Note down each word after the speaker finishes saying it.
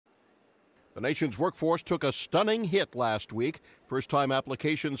The nation's workforce took a stunning hit last week. First-time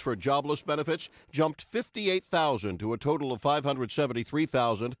applications for jobless benefits jumped 58,000 to a total of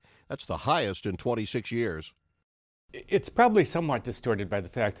 573,000. That's the highest in 26 years. It's probably somewhat distorted by the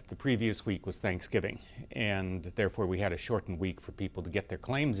fact that the previous week was Thanksgiving, and therefore we had a shortened week for people to get their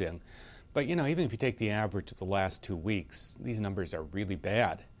claims in. But, even if you take the average of the last 2 weeks, these numbers are really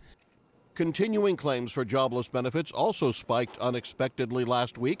bad. Continuing claims for jobless benefits also spiked unexpectedly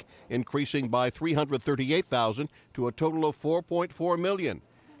last week, increasing by 338,000 to a total of 4.4 million.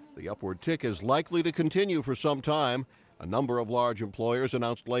 The upward tick is likely to continue for some time. A number of large employers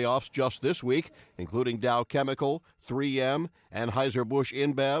announced layoffs just this week, including Dow Chemical, 3M, Anheuser-Busch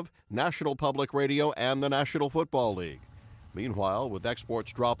InBev, National Public Radio, and the National Football League. Meanwhile, with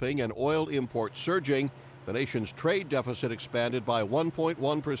exports dropping and oil imports surging, the nation's trade deficit expanded by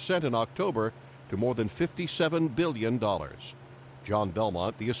 1.1% in October to more than $57 billion. John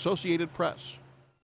Belmont, The Associated Press.